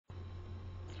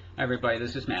Hi everybody,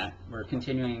 this is Matt. We're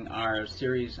continuing our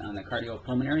series on the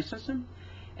cardiopulmonary system,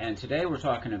 and today we're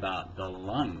talking about the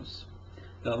lungs.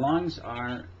 The lungs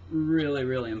are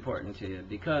really important to you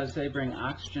because they bring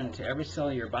oxygen to every cell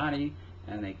of your body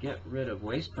and they get rid of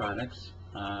waste products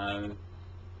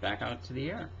back out to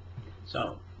the air.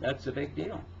 So that's a big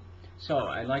deal. So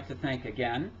I'd like to thank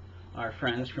again our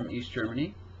friends from East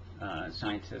Germany,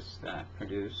 scientists that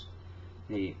produced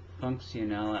the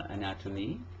Functionelle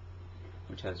Anatomie,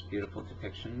 which has beautiful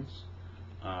depictions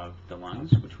of the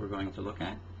lungs, which we're going to look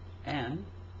at. And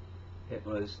it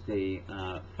was the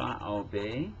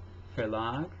VAB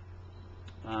Verlag,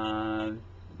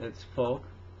 it's Folk-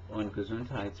 und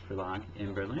Gesundheitsverlag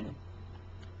in Berlin,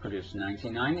 produced in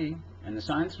 1990, and the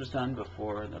science was done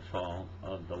before the fall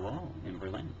of the wall in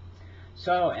Berlin.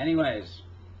 So anyways,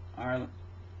 our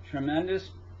tremendous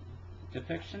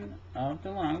depiction of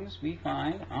the lungs we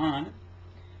find on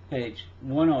page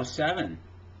 107,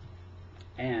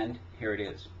 and here it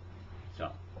is. So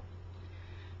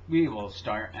we will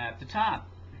start at the top,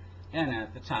 and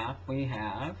at the top we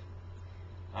have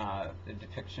the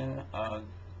depiction of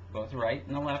both right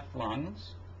and the left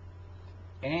lungs,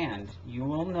 and you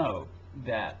will note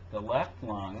that the left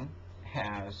lung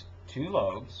has 2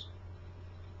 lobes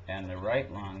and the right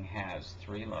lung has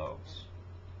 3 lobes.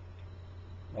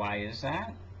 Why is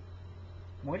that?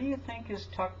 What do you think is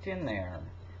tucked in there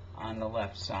on the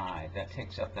left side that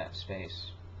takes up that space?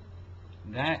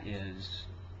 That is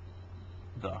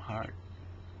the heart.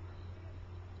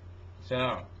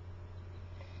 So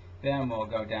then we'll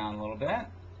go down a little bit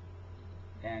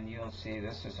and you'll see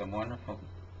this is a wonderful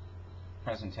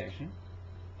presentation.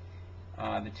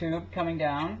 The tube coming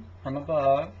down from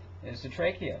above is the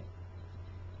trachea.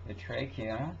 The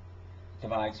trachea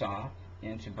divides off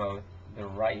into both the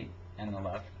right and the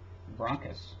left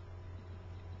bronchus.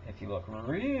 If you look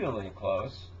really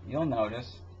close, you'll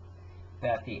notice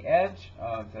that the edge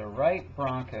of the right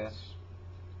bronchus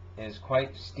is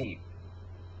quite steep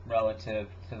relative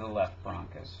to the left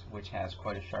bronchus, which has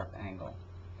quite a sharp angle.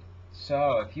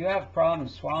 So if you have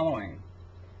problems swallowing,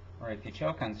 or if you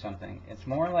choke on something, it's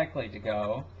more likely to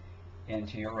go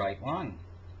into your right lung.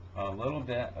 A little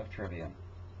bit of trivia.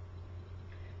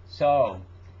 So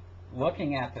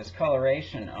looking at this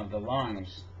coloration of the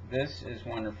lungs, this is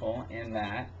wonderful in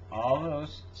that all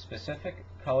those specific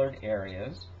colored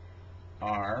areas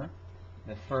are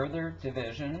the further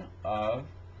division of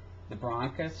the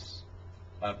bronchus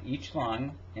of each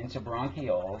lung into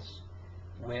bronchioles,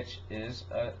 which is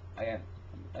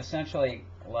essentially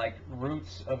like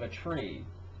roots of a tree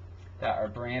that are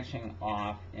branching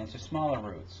off into smaller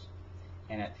roots,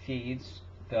 and it feeds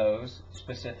those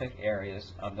specific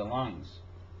areas of the lungs.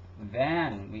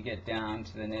 Then we get down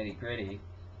to the nitty-gritty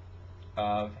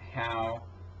of how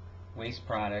waste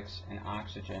products and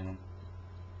oxygen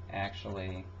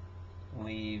actually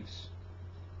leaves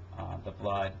the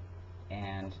blood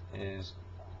and is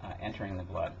entering the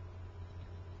blood.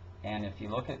 And if you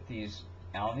look at these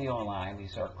alveoli,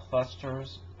 these are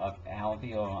clusters of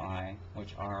alveoli,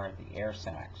 which are the air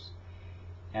sacs.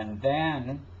 And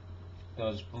then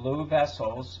those blue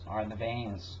vessels are the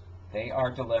veins. They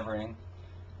are delivering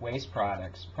waste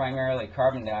products, primarily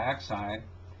carbon dioxide,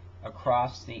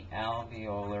 across the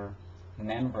alveolar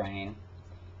membrane.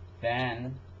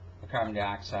 Then the carbon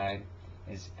dioxide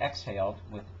is exhaled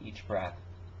with each breath.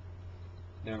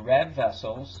 The red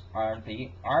vessels are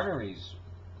the arteries,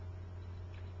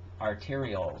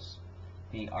 arterioles.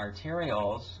 The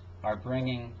arterioles are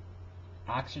bringing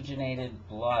oxygenated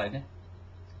blood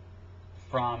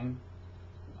from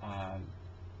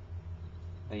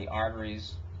the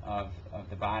arteries of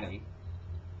the body,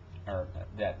 or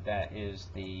that is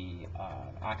the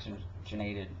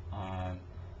oxygenated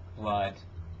blood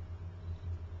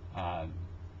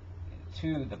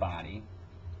to the body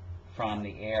from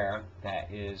the air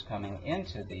that is coming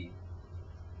into the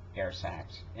air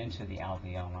sacs, into the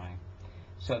alveoli.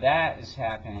 So that is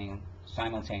happening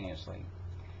simultaneously.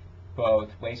 Both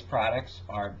waste products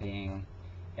are being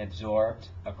absorbed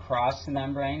across the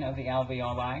membrane of the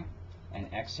alveoli and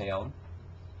exhaled,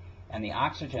 and the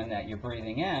oxygen that you're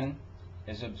breathing in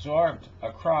is absorbed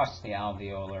across the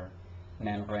alveolar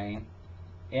membrane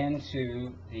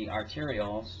into the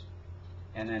arterioles,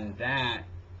 and then that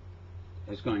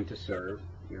is going to serve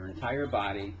your entire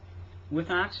body with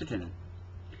oxygen.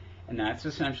 And that's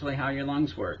essentially how your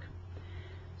lungs work.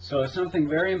 So something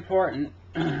very important,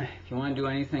 if you want to do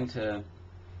anything to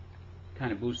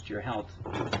kind of boost your health,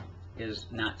 is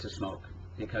not to smoke,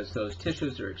 because those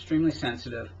tissues are extremely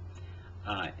sensitive,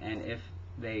 and if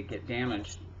they get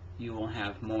damaged, you will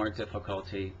have more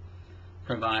difficulty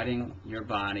providing your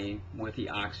body with the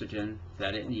oxygen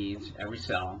that it needs, every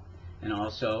cell, and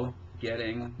also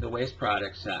getting the waste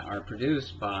products that are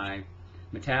produced by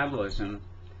metabolism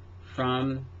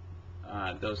from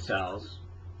those cells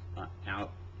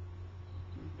out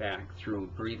back through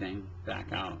breathing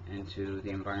back out into the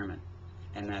environment.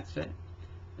 And that's it.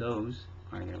 Those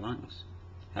are your lungs.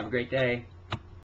 Have a great day.